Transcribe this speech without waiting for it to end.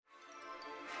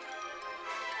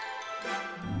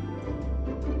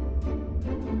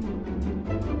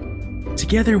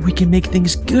Together, we can make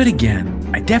things good again.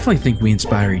 I definitely think we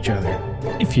inspire each other.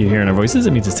 If you're hearing our voices,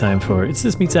 it means it's time for It's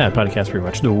This Meets That podcast where we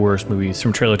watch the worst movies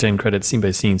from trailer to end credits, scene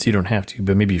by scene, so you don't have to,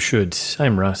 but maybe you should.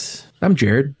 I'm Russ. I'm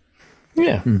Jared.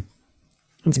 Yeah.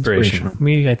 Inspirational.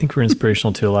 I think we're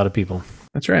inspirational to a lot of people.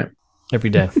 That's right. Every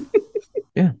day.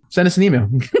 Yeah. Send us an email.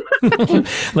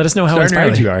 Let us know how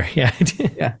inspired you are. Yeah.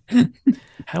 Yeah.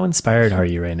 How inspired are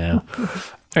you right now?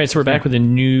 All right, so we're back with a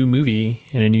new movie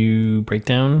and a new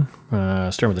breakdown.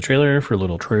 Starting with the trailer for a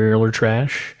little trailer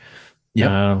trash.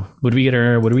 Yeah. What do we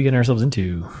get ourselves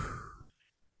into?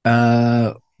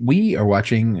 We are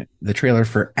watching the trailer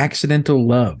for Accidental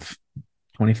Love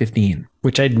 2015,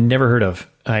 which I'd never heard of.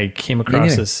 I came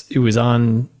across this. It was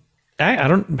on.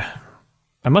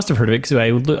 I must have heard of it because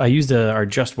I used our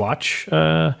Just Watch.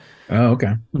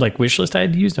 Okay. Like wish list I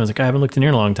had used. I was like, I haven't looked in here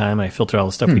in a long time. I filtered all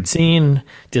the stuff we'd seen.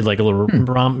 Did like a little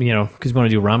rom, because we want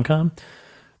to do a rom-com.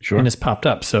 Sure. And it's popped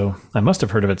up. So I must have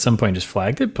heard of it at some point, just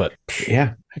flagged it. But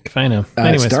yeah, heck if I know.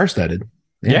 Anyways, star-studded.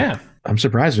 Yeah. I'm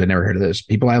surprised I never heard of this.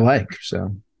 People I like.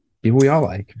 So people we all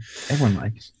like. Everyone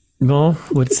likes. Well,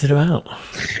 what's it about?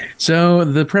 So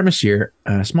the premise here,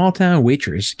 a small town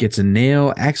waitress gets a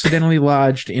nail accidentally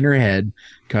lodged in her head,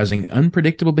 causing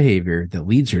unpredictable behavior that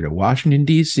leads her to Washington,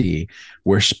 D.C.,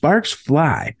 where sparks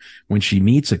fly when she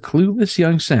meets a clueless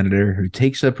young senator who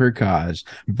takes up her cause.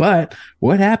 But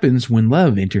what happens when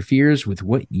love interferes with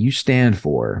what you stand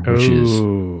for? Which is,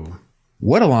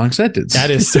 what a long sentence.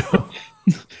 That is so...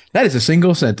 That is a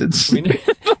single sentence. I mean,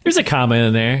 there's a comma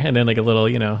in there, and then like a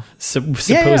little,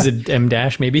 supposed M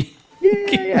dash maybe.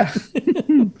 Yeah.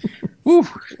 Woo.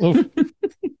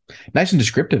 Nice and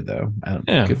descriptive, though.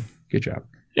 Good job.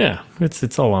 Yeah,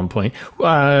 it's all on point.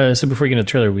 So before we get into the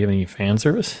trailer, we have any fan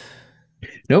service?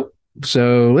 Nope.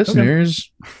 So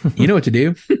listeners, you know what to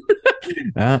do.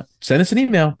 Send us an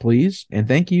email, please, and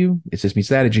thank you. It's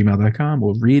thismeetsthat@gmail.com.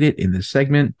 We'll read it in this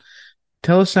segment.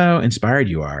 Tell us how inspired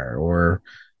you are, or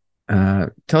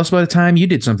tell us about a time you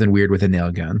did something weird with a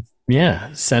nail gun.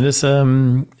 Yeah, send us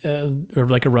or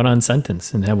like a run-on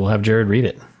sentence, and we'll have Jared read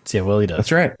it. See how well he does.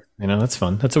 That's right. That's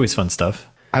fun. That's always fun stuff.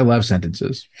 I love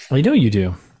sentences. I know you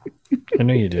do.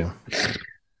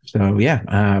 So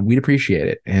yeah, we'd appreciate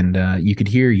it, and you could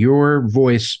hear your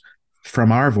voice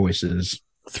from our voices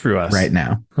through us right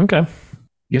now. Okay.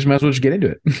 Guess we might as well just get into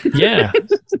it. Yeah.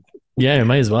 Yeah, it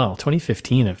might as well.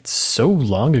 2015, it's so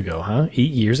long ago, huh? 8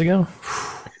 years ago?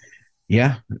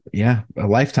 Yeah, a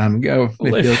lifetime ago,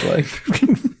 it feels like.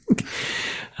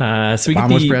 So we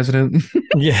Obama was president.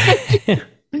 Yeah,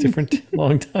 different,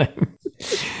 long time.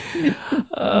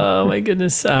 Oh, my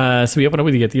goodness. So we open up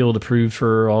with, you get the old approved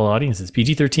for all audiences.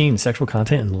 PG-13, sexual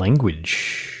content and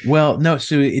language. Well, no,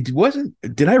 so it wasn't.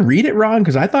 Did I read it wrong?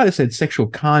 Because I thought it said sexual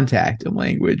contact and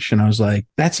language. And I was like,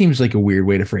 that seems like a weird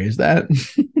way to phrase that.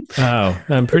 Oh,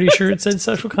 I'm pretty sure it said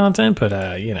sexual content, but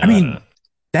I mean,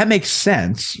 that makes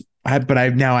sense.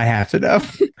 But now I have to know.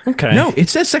 Okay. No, it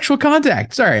says sexual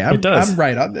contact. Sorry, I'm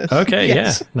right on this. Okay,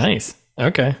 yes. Yeah, nice.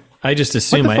 Okay. I just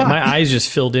assume my eyes just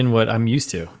filled in what I'm used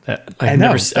to. I've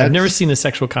never seen a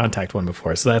sexual contact one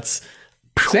before, so that's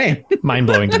same mind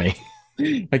blowing to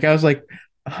me. Like I was like,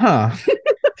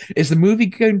 is the movie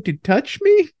going to touch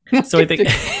me? So I think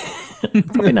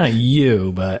probably not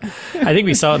you, but I think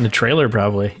we saw it in the trailer.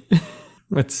 Probably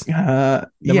that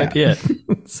might be it.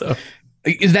 So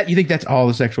is that, you think that's all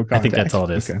the sexual contact? I think that's all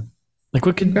it is. Okay. Like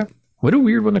what a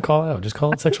weird one to call out. Just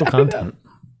call it sexual content.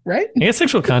 Right? I guess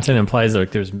sexual content implies like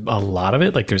there's a lot of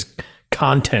it. Like there's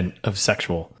content of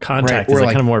sexual contact, right, is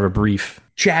like kind of more of a brief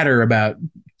chatter about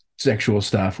sexual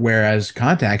stuff, whereas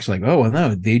contact's like, oh well,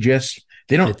 no, they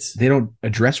don't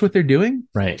address what they're doing.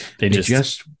 Right. They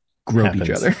just grope each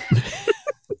other.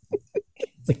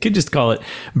 They could just call it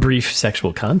brief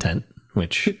sexual content,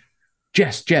 which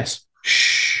Jess,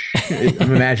 shh.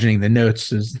 I'm imagining the notes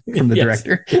from the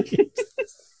director.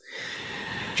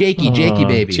 Jakey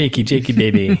baby. Jakey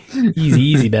baby.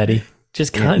 Easy, buddy.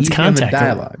 Just it's contact.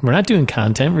 Dialogue. We're not doing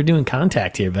content. We're doing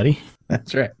contact here, buddy.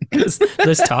 That's right.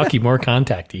 Let's talky, more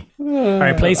contacty. All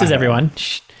right, places, everyone.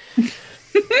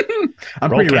 I'm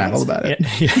pretty rattled about it.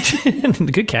 Yeah.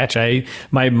 Good catch.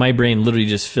 My brain literally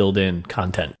just filled in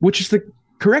content, which is the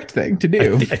correct thing to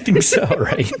do. I think so,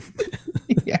 right?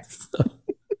 Yes. So.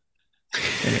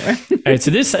 Anyway, all right. So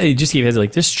this, I just gave you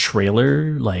like this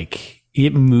trailer, like.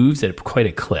 It moves at quite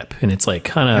a clip, and it's like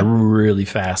kind of really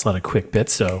fast, a lot of quick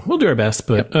bits. So we'll do our best,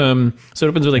 but so it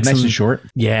opens with like nice and short.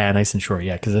 Yeah, nice and short.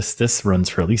 Yeah, because this runs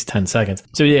for at least 10 seconds.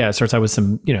 So yeah, it starts out with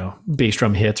some bass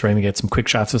drum hits, right? We get some quick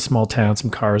shots of small town, some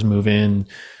cars moving.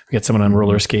 We got someone on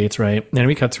roller skates, right? And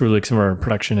we cut through like some of our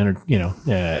production and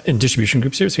and distribution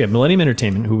groups here. So we have Millennium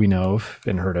Entertainment, who we know of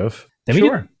and heard of. Then we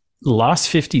get Lost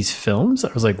 50s Films.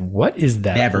 I was like, what is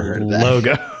that Never heard of that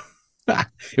logo?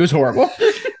 It was horrible.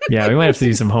 Yeah, we might have to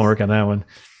do some homework on that one.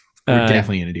 We're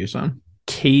definitely going to do some.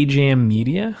 K-Jam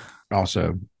Media.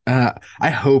 Also, I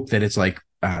hope that it's like,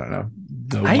 I don't know,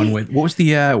 the one with what was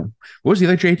the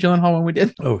other Jake Gyllenhaal one we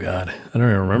did? Oh God, I don't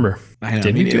even remember. I know,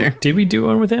 did we do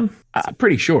one with him?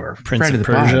 Pretty sure. Prince of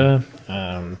Persia.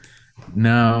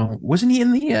 No, wasn't he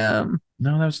in the?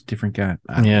 No, that was a different guy.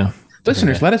 Yeah,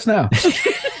 listeners, let us know.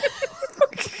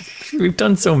 We've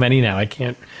done so many now. I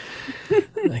can't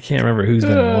remember who's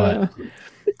been in what.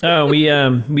 Oh, we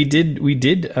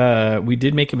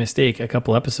did make a mistake a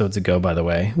couple episodes ago, by the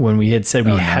way, when we had said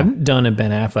we hadn't done a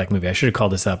Ben Affleck movie. I should have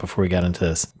called this out before we got into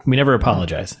this. We never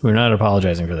apologized. We're not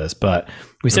apologizing for this, but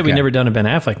we said we'd never done a Ben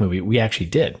Affleck movie. We actually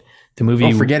did. The movie.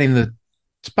 Oh, forgetting the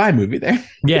spy movie there.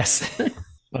 Yes.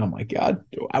 Oh my God!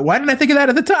 Why didn't I think of that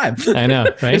at the time? I know,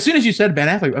 right? As soon as you said Ben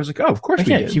Affleck, I was like, "Oh, of course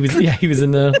we did." He was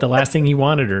in the last thing he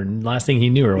wanted or last thing he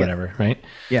knew or whatever, right?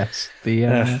 Yes.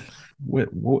 The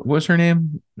what was her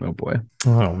name? Oh boy!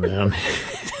 Oh man!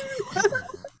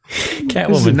 Catwoman.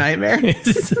 This is a nightmare.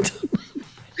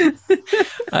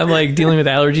 I'm like dealing with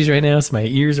allergies right now, so my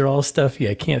ears are all stuffy.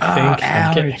 I can't think.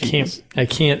 I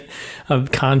can't.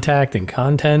 Contact and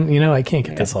content. I can't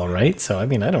get this all right. So I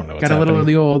mean, I don't know. Got a little of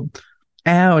the old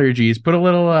allergies. Put a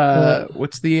little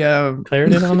what's the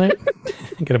Claritin on there?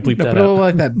 I gotta bleep that out. Put a little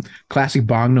like that classic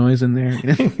bong noise in there.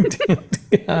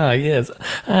 Yes,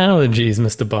 allergies,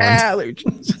 Mr. Bond.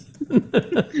 Allergies.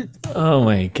 Oh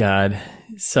my God.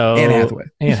 So Anne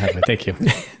Hathaway, thank you.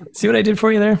 See what I did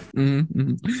for you there?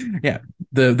 Mm-hmm. Yeah,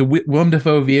 the Willem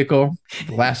Dafoe vehicle,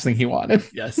 the last thing he wanted.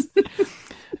 Yes.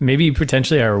 Maybe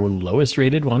potentially our lowest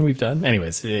rated one we've done.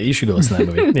 Anyways, you should go listen to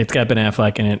that movie. It's got Ben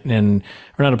Affleck in it, and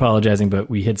we're not apologizing,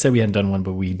 but we had said we hadn't done one,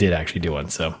 but we did actually do one.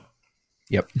 So,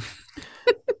 yep.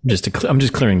 I'm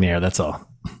just clearing the air. That's all.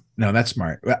 No, that's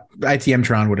smart. ITM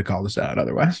Tron would have called us out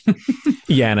otherwise.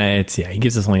 Yeah, and he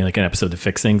gives us only like an episode to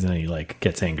fix things, and then he like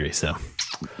gets angry. So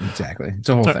exactly, it's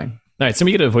a whole thing. All right, so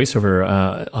we get a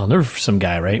voiceover. I'll never some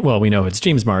guy, right? Well, we know it's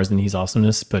James Marsden. He's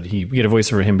awesomeness, but we get a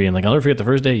voiceover of him being like, "I'll never forget the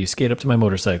first day you skate up to my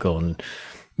motorcycle." And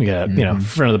we got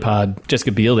front of the pod,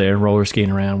 Jessica Biel there, roller skating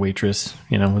around, waitress,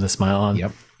 with a smile on.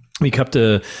 Yep. We cut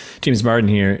to James Marsden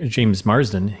here. James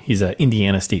Marsden. He's an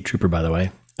Indiana State Trooper, by the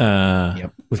way.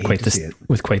 With quite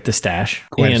the stash.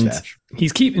 He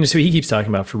keeps talking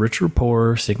about for rich or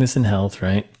poor, sickness and health,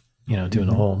 right? Doing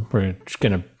the whole, we're just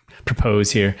gonna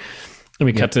propose here. And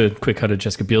we cut to quick cut of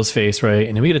Jessica Biel's face, right?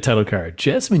 And then we get a title card.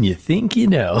 Just when you think you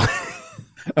know.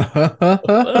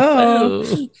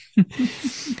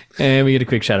 And we get a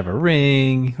quick shot of a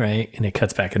ring, right? And it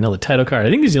cuts back another title card. I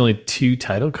think there's only 2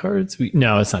 title cards.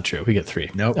 No, it's not true. We get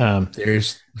 3. Nope.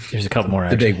 There's a couple more.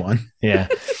 The big one. Yeah.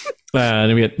 And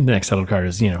then we get the next title card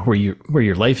is where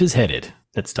your life is headed.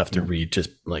 That's tough to read just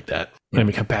like that. And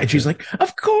we come back. And she's like,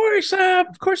 of course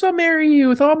I'll marry you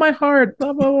with all my heart.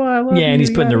 Blah, blah, blah. I love you. And he's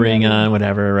putting the ring on,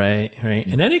 whatever, right?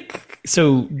 And then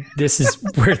so this is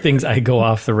where things I go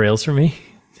off the rails for me.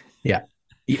 Yeah.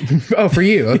 Oh, for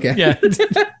you. Okay. Yeah.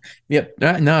 Yep.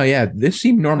 No, yeah. This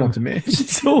seemed normal to me.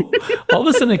 So all of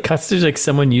a sudden it cuts to like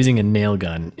someone using a nail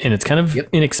gun, and it's kind of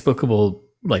inexplicable,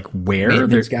 like where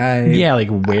this guy. Yeah, like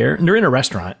where they're in a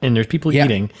restaurant and there's people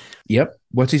eating. Yep.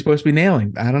 What's he supposed to be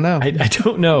nailing? I don't know. I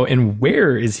don't know. And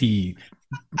where is he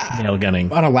nail gunning?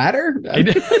 On a ladder?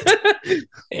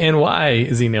 And why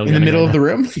is he nail gunning? In the middle of the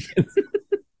room?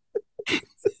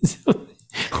 So,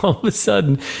 all of a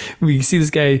sudden, we see this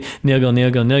guy nail gun,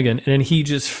 and then he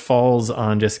just falls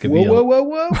on Jessica Biel.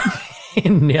 Whoa.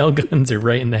 And nail guns are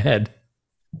right in the head.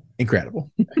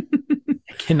 Incredible.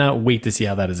 I cannot wait to see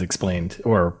how that is explained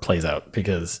or plays out,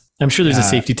 because I'm sure there's a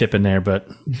safety tip in there, but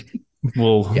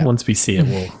once we see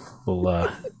it, we'll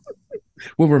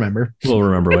remember. We'll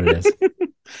remember what it is.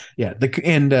 Yeah.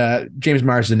 James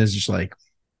Marsden is just like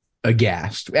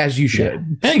aghast, as you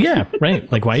should. Yeah,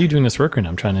 right. Like, why are you doing this work right now?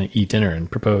 I'm trying to eat dinner and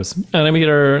propose. And then we get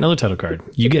another title card.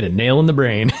 You get a nail in the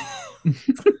brain.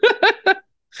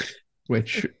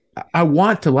 Which I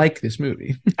want to like this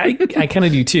movie. I kind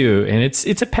of do too. And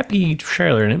it's a peppy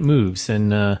trailer and it moves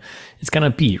and it's kind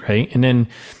of beat, right? And then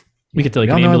we get to like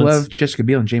an ambulance. I love Jessica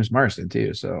Biel and James Marsden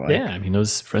too. So I mean,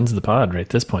 those friends of the pod right at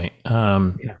this point.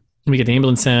 We get the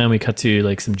ambulance sound. We cut to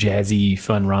like some jazzy,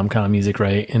 fun rom-com music,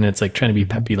 right? And it's like trying to be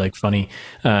peppy, like funny.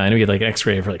 And we get like an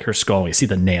X-ray of like her skull. We see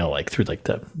the nail like through like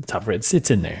the top of it.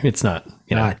 It's in there. It's not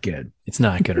not good. It's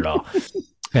not good at all.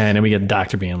 And then we get the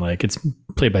doctor being like, it's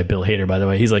played by Bill Hader, by the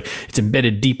way. He's like, it's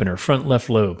embedded deep in her front left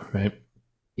lobe, right?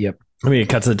 Yep. I mean, it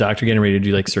cuts to the doctor getting ready to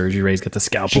do like surgery. Ray's got the She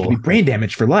could scalpel. be brain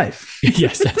damaged for life.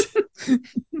 Yes.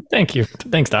 Thank you.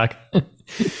 Thanks, Doc.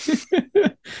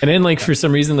 And then like for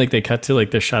some reason, like they cut to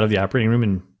like the shot of the operating room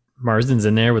and Marsden's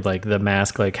in there with like the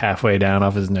mask like halfway down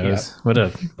off his nose.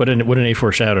 Yep. What an A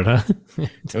foreshadowed, huh?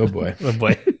 Oh boy. Oh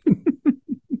boy.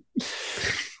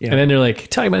 And then they're like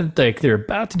talking about like they're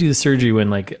about to do the surgery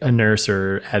when like a nurse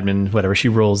or admin, whatever, she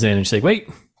rolls in and she's like, wait,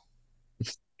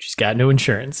 she's got no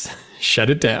insurance.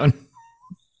 Shut it down.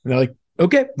 And they're like,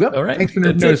 okay, well, all right. Thanks for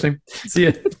noticing. See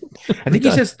ya. I think he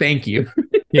says thank you.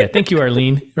 Yeah, thank you,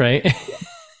 Arlene. Right?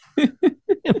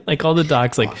 Like all the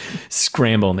docs like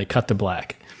scramble and they cut to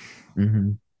black.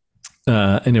 Mm-hmm.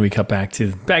 And then we cut back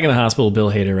in the hospital.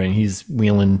 Bill Hader, right? He's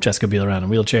wheeling Jessica Biel around in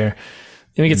a wheelchair.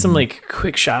 Then we get some like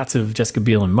quick shots of Jessica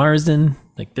Biel and Marsden,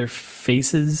 like their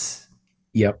faces.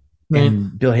 Yep.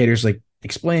 And Bill Hader's like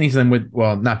explaining to them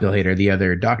not Bill Hader, the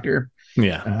other doctor.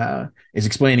 Yeah. Is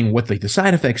explaining what like the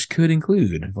side effects could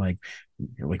include, like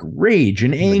rage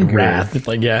and anger, like wrath,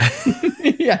 like yeah.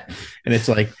 Yeah. And it's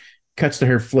like cuts to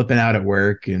her flipping out at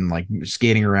work and like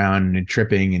skating around and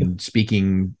tripping and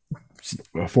speaking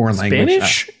a foreign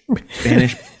language,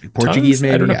 Spanish, Portuguese,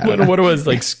 maybe. I don't know what it was,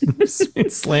 like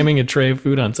slamming a tray of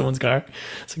food on someone's car.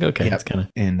 It's like, okay, it's kind of.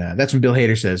 And that's when Bill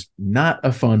Hader says, "Not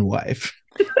a fun wife."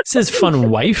 It says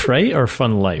 "fun wife," right, or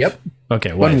 "fun life"? Yep.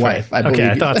 Okay, wife. Wife. Right?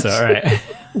 I thought so. All right.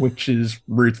 Which is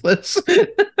ruthless.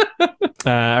 All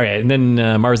right, and then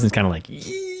Marsden's kind of like,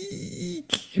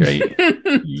 eek, right?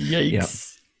 Yikes. Yep.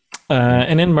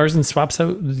 And then Marsden swaps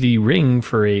out the ring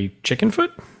for a chicken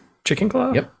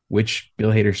claw. Yep. Which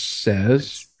Bill Hader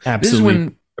says absolutely this is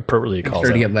when appropriately calls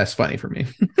started to get less funny for me.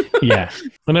 Yeah.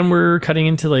 And then we're cutting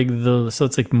into like so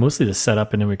it's like mostly the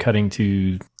setup, and then we're cutting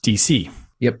to DC.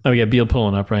 Yep. Oh, we got Biel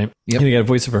pulling up, right? Yep. And we got a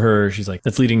voice of her. She's like,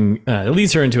 it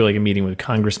leads her into like a meeting with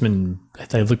Congressman.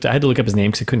 I had to look up his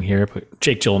name because I couldn't hear it, but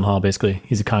Jake Gyllenhaal, basically.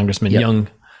 He's a congressman,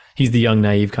 he's the young,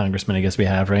 naive congressman, I guess we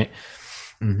have, right?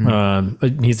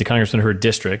 Mm-hmm. He's the congressman of her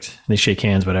district. And they shake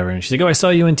hands, whatever. And she's like, oh, I saw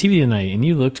you on TV tonight and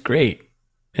you looked great.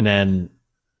 And then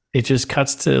it just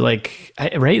cuts to like,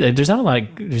 right? Like, there's not a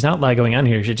lot going on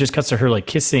here. It just cuts to her like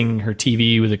kissing her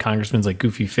TV with the congressman's like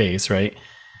goofy face, right?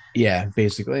 Yeah,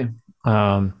 basically.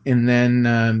 And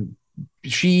then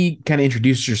she kind of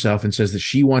introduces herself and says that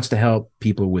she wants to help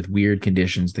people with weird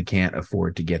conditions that can't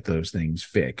afford to get those things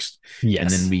fixed. Yes. And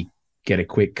then we get a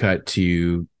quick cut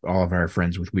to all of our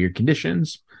friends with weird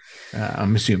conditions.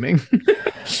 I'm assuming.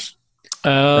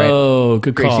 Oh, right?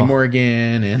 Good call. Tracy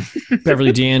Morgan and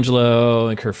Beverly D'Angelo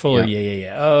and Kurt Fuller.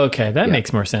 Yeah. Oh, okay, that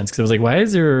makes more sense because I was like, why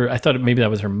is there? I thought maybe that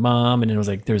was her mom, and then it was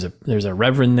like there's a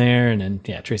reverend there, and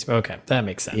then Tracy. Okay, that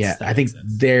makes sense. Yeah, I think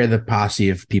they're the posse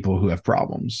of people who have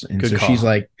problems, and so she's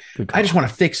like, I just want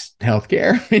to fix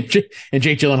healthcare, and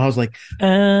Jake Gyllenhaal's like,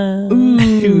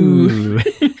 ooh.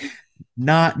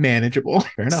 Not manageable.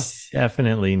 Fair enough.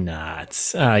 Definitely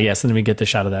not. Yes, and then we get the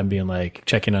shot of them being like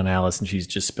checking on Alice, and she's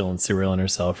just spilling cereal on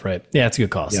herself, right? Yeah, it's a good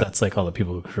call. So that's like all the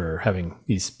people who are having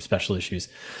these special issues.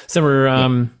 So we're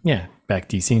back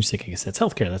DC, and she's like, I guess that's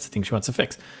healthcare. That's the thing she wants to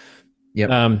fix. Yep.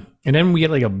 And then we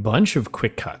get like a bunch of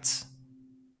quick cuts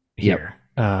here.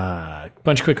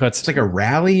 Bunch of quick cuts. It's like a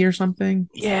rally or something.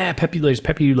 Yeah, peppy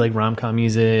like rom-com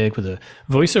music with a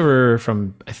voiceover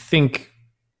from, I think,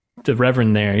 the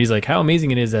reverend there. He's like, how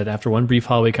amazing it is that after one brief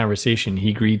hallway conversation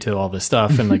he agreed to all this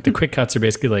stuff. And like the quick cuts are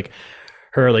basically like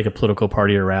her like a political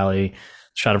party or rally,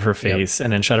 shot of her face,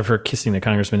 and then shot of her kissing the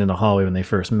congressman in the hallway when they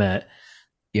first met.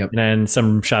 And then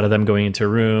some shot of them going into a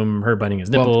room, her biting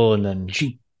his nipple, and then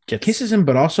she kisses him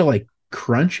but also like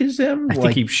crunches him. I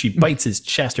think she bites his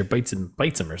chest or bites him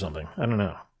or something. I don't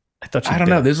know. I don't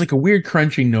know. There's like a weird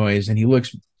crunching noise and he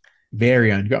looks very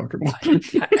uncomfortable.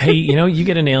 Hey, you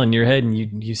get a nail in your head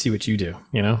and you see what you do,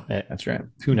 That's right.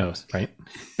 Who knows, right?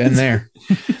 Been there.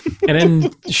 And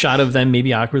then shot of them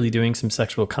maybe awkwardly doing some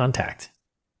sexual contact.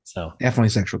 So definitely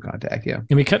sexual contact, yeah.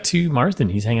 And we cut to Marsden.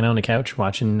 He's hanging out on the couch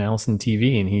watching Allison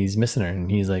TV and he's missing her. And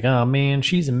he's like, oh man,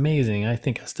 she's amazing. I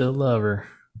think I still love her.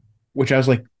 Which I was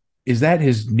like, is that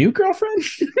his new girlfriend?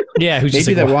 Yeah, who's maybe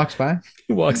just that walks by?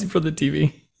 He walks in front of the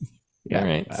TV. Yeah. All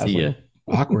right, see ya.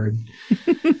 Awkward.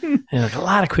 And like a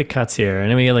lot of quick cuts here, and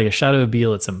then we get like a shot of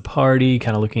Biel at some party,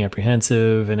 kind of looking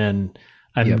apprehensive, and then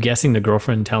I'm guessing the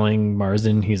girlfriend telling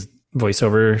Marsden, he's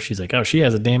voiceover, she's like, oh, she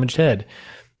has a damaged head.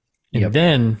 And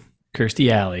then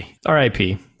Kirstie Alley,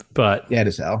 R.I.P. But dead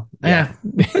as hell. Yeah.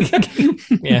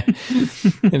 Yeah.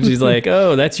 And she's like,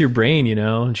 oh, that's your brain,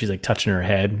 and she's like touching her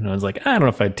head, and I was like, I don't know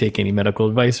if I'd take any medical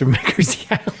advice from Kirstie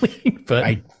Alley, but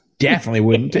I definitely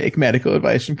wouldn't take medical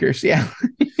advice from Kirstie Alley.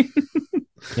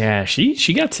 Yeah,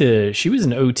 she was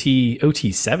an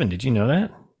OT 7. Did you know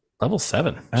that? Level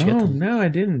 7. Oh, no, I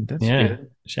didn't. That's good.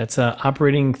 That's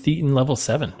operating Thetan level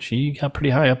 7. She got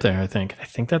pretty high up there, I think. I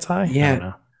think that's high. I don't Yeah,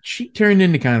 know. she turned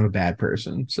into kind of a bad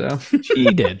person. So She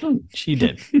did. She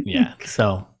did. Yeah.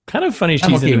 So kind of funny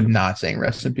I'm she's okay in with a not saying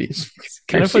rest in peace.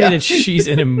 kind of funny that she's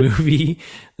in a movie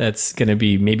that's going to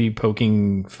be maybe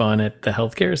poking fun at the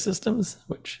healthcare systems,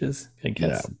 which is, I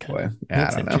guess,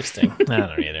 that's interesting. I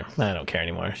don't either. I don't care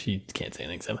anymore. She can't say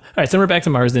anything. So, all right, so we're back to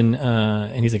Marsden,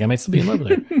 and he's like, I might still be in love with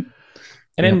her.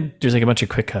 And then there's like a bunch of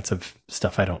quick cuts of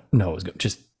stuff I don't know is good.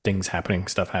 Just things happening,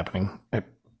 stuff happening.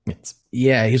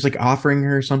 He's like offering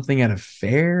her something at a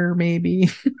fair, maybe.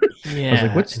 Yeah. I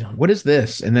was like, what is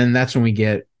this? And then that's when we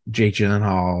get Jake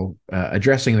Gyllenhaal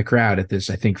addressing the crowd at this,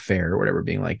 I think, fair or whatever,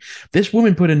 being like, this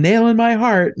woman put a nail in my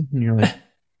heart. And you're like,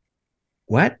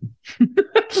 what?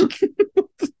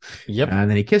 Yep. And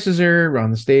then he kisses her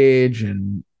on the stage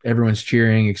and everyone's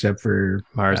cheering except for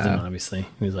Marsden, obviously.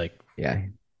 He's like, yeah,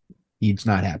 he's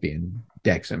not happy and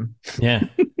decks him. Yeah.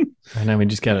 And then we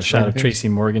just got a shot of Tracy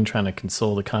Morgan trying to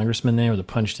console the congressman there with a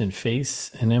punched in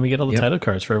face. And then we get all the title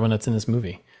cards for everyone that's in this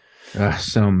movie.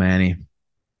 So many.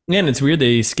 Yeah, and it's weird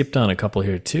they skipped on a couple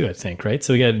here too, I think, right?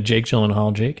 So we got Jake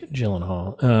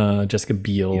Gyllenhaal, Jessica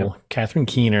Biel, Catherine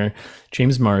Keener,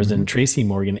 James Marsden, Tracy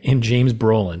Morgan, and James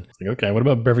Brolin. It's like, okay, what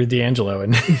about Beverly D'Angelo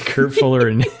and Kurt Fuller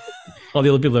and all the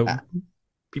other people that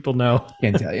people know?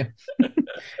 Can't tell you.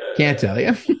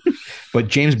 But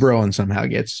James Brolin somehow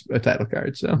gets a title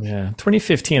card. So yeah,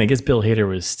 2015. I guess Bill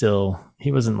Hader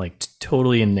he wasn't like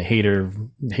totally in the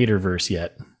Hader-verse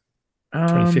yet.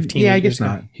 2015. Yeah, I guess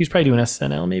not. He was probably doing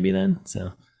SNL maybe then.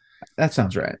 So that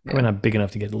sounds right. Probably not big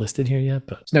enough to get listed here yet,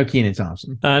 but it's no Kenan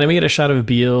Thompson. And then we get a shot of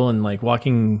Beal and like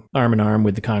walking arm in arm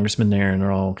with the congressman there, and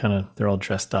they're all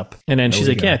dressed up. And then she's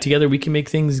like, "Yeah, together we can make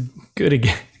things good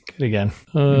again."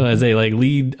 As they like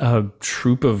lead a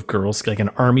troop of girls, like an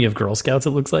army of Girl Scouts,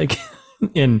 it looks like,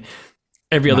 and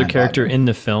every other character in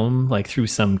the film, like through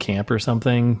some camp or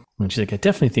something. And she's like, I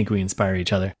definitely think we inspire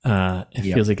each other. It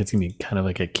feels like it's gonna be kind of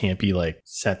like a campy, like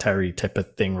satire type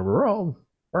of thing where we're all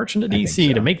marching to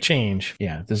DC to make change.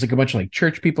 Yeah, there's like a bunch of like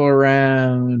church people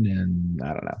around, and I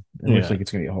don't know. It looks like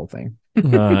it's gonna be a whole thing.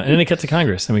 And then they cut to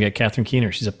Congress, and we got Catherine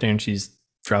Keener. She's up there and she's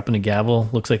dropping a gavel.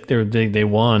 Looks like they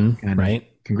won, right?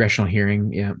 Congressional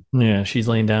hearing. Yeah, she's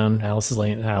laying down.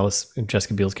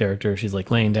 Jessica Biel's character, she's like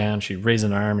laying down, she raises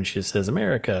an arm and she just says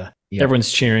America.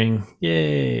 Everyone's cheering,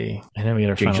 yay. And then we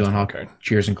get our final title card.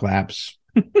 Cheers and claps.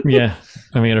 Yeah,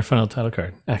 and we get our final title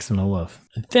card, Accidental Love.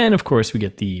 And then of course we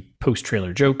get the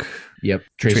post-trailer joke.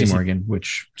 Tracy Morgan,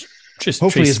 which just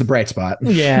hopefully is the bright spot.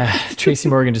 Yeah, Tracy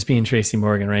Morgan just being Tracy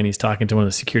Morgan, right? And he's talking to one of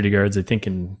the security guards, I think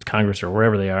in Congress or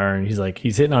wherever they are, and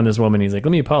he's hitting on this woman. He's like,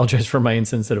 let me apologize for my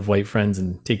insensitive white friends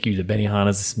and take you to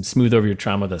Benihana's and smooth over your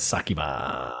trauma with a sake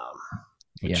bomb.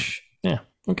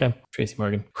 Okay, Tracy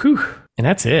Morgan. Whew. And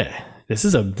that's it. This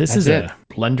is a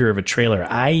blender of a trailer.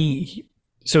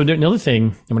 So another thing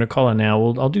I'm going to call on now,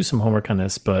 I'll do some homework on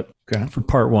this, but for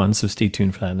part one, so stay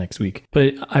tuned for that next week.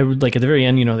 But I would like at the very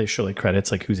end, they show like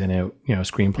credits, like who's in it,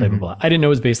 screenplay, blah, blah. I didn't know it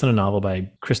was based on a novel by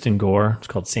Kristen Gore. It's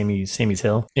called Sammy's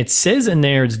Hill. It says in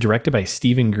there it's directed by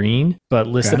Stephen Green, but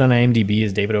listed on IMDb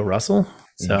as David O. Russell.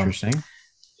 So interesting.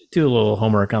 Do a little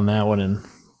homework on that one and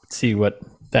see what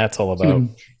that's all about.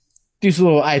 Do some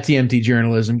little ITMT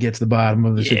journalism, get to the bottom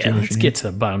of the situation. Let's get to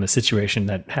the bottom of the situation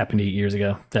that happened 8 years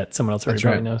ago that someone else already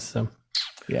probably knows. So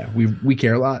yeah, we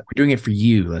care a lot. We're doing it for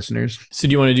you, listeners. So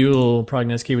do you want to do a little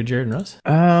prognosticate with Jared and Russ?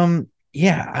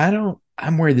 Yeah,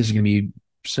 I'm worried this is going to be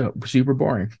so super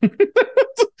boring.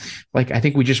 Like, I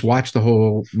think we just watched the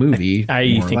whole movie.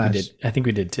 I think we did. I think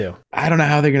we did too. I don't know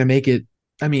how they're going to make it.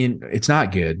 I mean, it's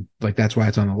not good. Like, that's why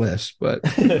it's on the list. But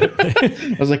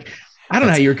I was like, I don't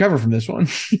know how you recover from this one.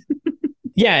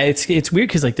 Yeah, it's weird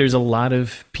because like there's a lot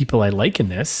of people I like in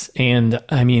this, and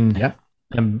I mean, I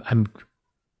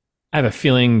have a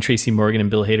feeling Tracy Morgan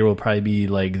and Bill Hader will probably be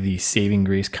like the saving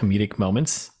grace comedic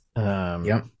moments.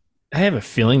 I have a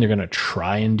feeling they're going to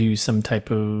try and do some type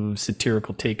of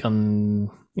satirical take on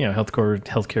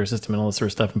healthcare system and all this sort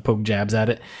of stuff, and poke jabs at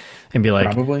it, and be like,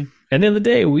 probably. At the end of the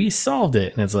day, we solved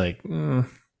it, and it's like,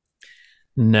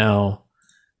 no,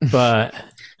 but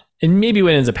and maybe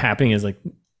what ends up happening is like,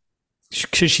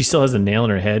 because she still has a nail in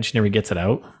her head, she never gets it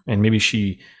out, and maybe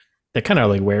that kind of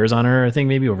like wears on her, I think,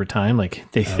 maybe over time. Like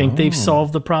they think they've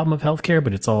solved the problem of healthcare,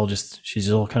 but it's all just,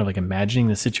 she's all kind of like imagining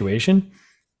the situation.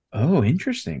 Oh,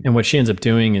 interesting. And what she ends up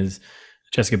doing is,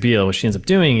 Jessica Biel, what she ends up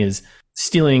doing is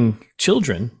stealing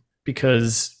children,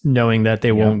 because knowing that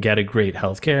they won't get a great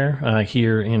healthcare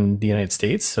here in the United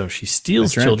States. So she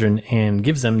steals children and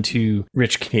gives them to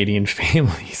rich Canadian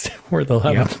families where they'll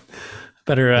have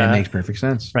Better. It makes perfect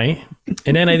sense. Right.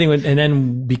 And then I think, and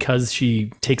then because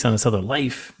she takes on this other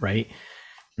life, right?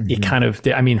 It kind of,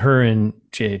 I mean, her and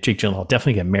Jake Gyllenhaal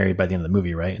definitely get married by the end of the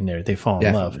movie, right? And they fall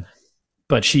in love.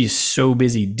 But she's so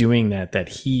busy doing that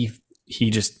he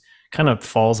just kind of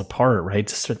falls apart, right?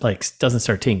 Just like doesn't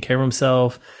start taking care of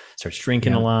himself, starts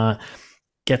drinking a lot,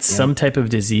 gets some type of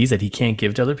disease that he can't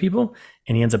give to other people,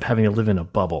 and he ends up having to live in a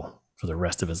bubble for the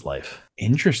rest of his life.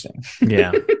 Interesting.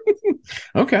 Yeah.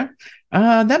 Okay.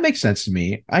 That makes sense to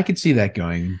me. I could see that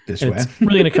going this way. It's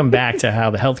really going to come back to how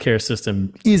the healthcare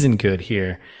system isn't good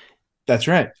here. That's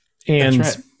right. And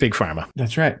That's right. Big Pharma.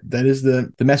 That's right. That is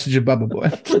the message of Bubba Boy.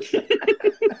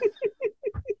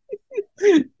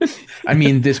 I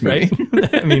mean, this movie.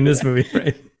 Right? I mean, this movie,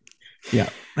 right? Yeah.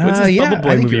 What's this Bubba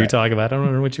Boy movie you're talking about? I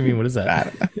don't know what you mean. What is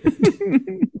that?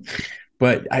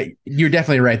 But you're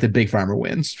definitely right that Big Pharma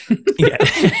wins. Yeah.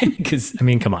 Because, I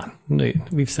mean, come on.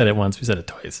 We've said it once. We said it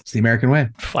twice. It's the American way.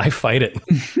 I fight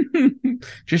it.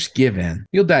 Just give in.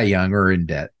 You'll die young or in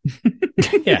debt.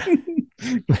 Yeah.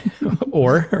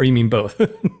 Or you mean both?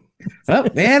 Oh,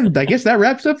 man, I guess that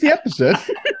wraps up the episode.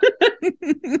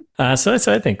 So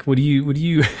I think, what do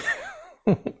you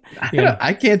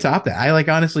I can't top that. I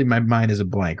honestly, my mind is a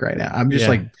blank right now. I'm just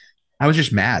I was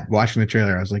just mad watching the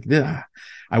trailer. I was like,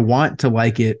 I want to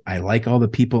like it. I like all the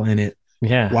people in it.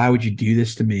 Yeah. Why would you do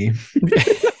this to me?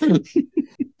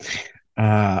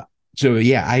 So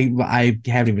yeah, I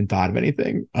haven't even thought of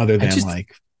anything other than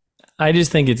I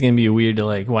just think it's gonna be weird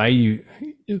to why are you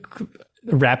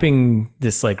wrapping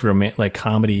this romantic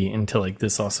comedy into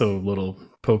this also little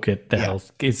poke at the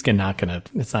health. It's not gonna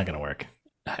work.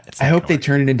 I hope they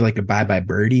turn it into a Bye Bye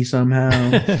Birdie somehow.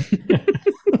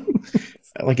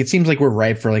 It seems like we're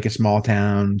ripe for a small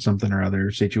town something or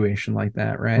other situation like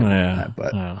that, right?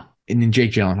 Yeah. And then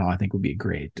Jake Gyllenhaal, I think, would be a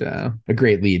great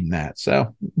lead in that.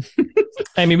 So,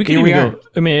 I mean, we can go.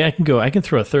 I mean, I can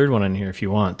throw a third one in here if you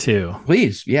want to.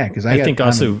 Please, yeah, because I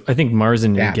think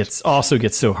Marsden gets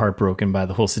so heartbroken by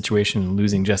the whole situation and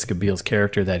losing Jessica Biel's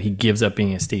character that he gives up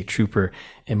being a state trooper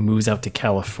and moves out to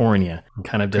California and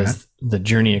kind of does the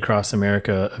journey across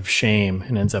America of shame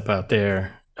and ends up out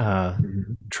there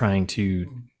trying to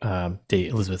date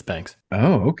Elizabeth Banks.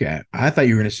 Oh, okay. I thought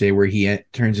you were going to say where he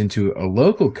turns into a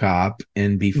local cop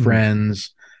and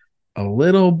befriends a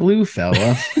little blue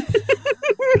fella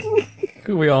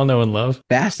who we all know and love.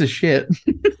 Fast as shit.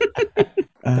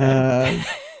 But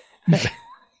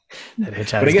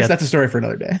I guess that's a story for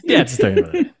another day. Yeah, it's a story for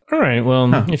another day. All right.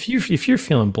 Well, if you're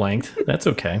feeling blanked, that's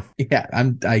okay. Yeah,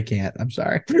 I can't. I'm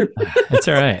sorry. It's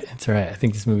all right. It's all right. I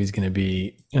think this movie's going to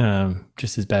be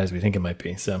just as bad as we think it might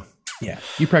be. So yeah,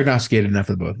 you prognosticated enough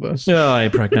for the both of us. No, I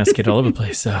prognosticated all over the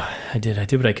place. So I did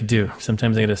what I could do.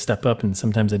 Sometimes I got to step up, and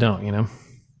sometimes I don't.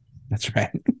 That's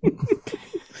right.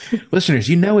 Listeners,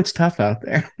 it's tough out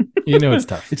there. It's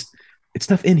tough. It's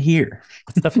stuff in here.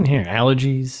 Stuff in here.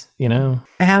 Allergies,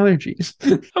 Allergies.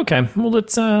 Okay. Well,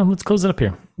 let's close it up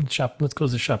here. Let's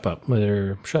close the shop up.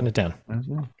 We're shutting it down.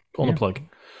 Pulling the plug.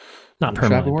 Not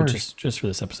permanently, but just for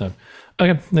this episode.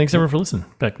 Okay. Thanks everyone for listening.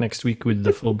 Back next week with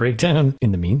the full breakdown.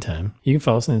 In the meantime, you can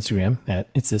follow us on Instagram at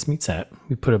It's This Meets That.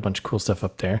 We put a bunch of cool stuff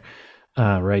up there.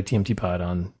 Right, TMT Pod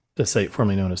on the site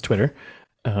formerly known as Twitter.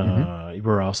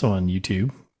 We're also on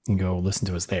YouTube. You can go listen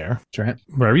to us there. That's right.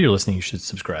 Wherever you're listening, you should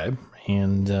subscribe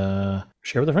and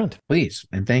share with a friend. Please.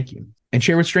 And thank you. And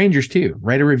share with strangers too.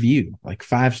 Write a review,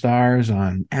 5 stars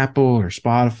on Apple or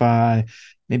Spotify.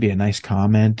 Maybe a nice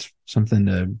comment, something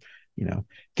to,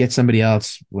 get somebody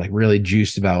else really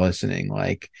juiced about listening.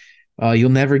 You'll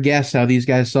never guess how these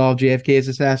guys solved JFK's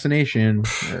assassination,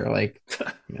 or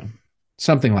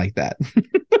something like that.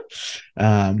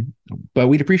 But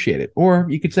we'd appreciate it. Or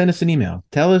you could send us an email.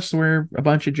 Tell us we're a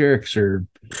bunch of jerks, or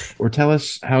tell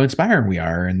us how inspiring we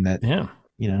are, and that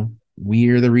we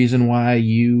are the reason why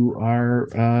you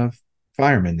are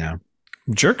firemen now.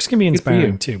 Jerks can be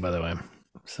inspiring too, by the way.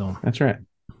 So that's right.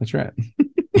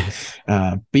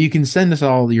 But you can send us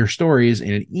all your stories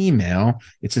in an email.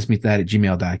 It's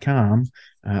thismeetsthat@gmail.com.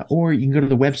 Or you can go to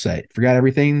the website. Forgot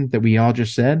everything that we all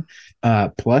just said.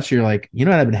 Plus you're what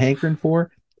I've been hankering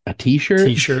for? A t-shirt.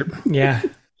 Yeah.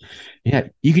 Yeah.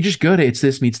 You could just go to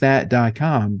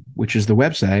itsthismeetsthat.com, which is the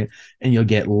website, and you'll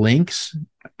get links.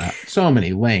 So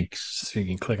many links. So you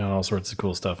can click on all sorts of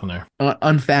cool stuff on there.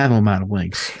 Unfathomable amount of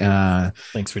links.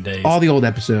 Links for days. All the old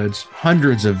episodes,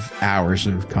 hundreds of hours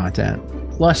of content,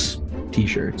 plus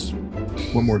t-shirts.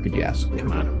 What more could you ask?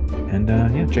 Come on.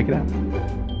 And check it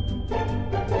out.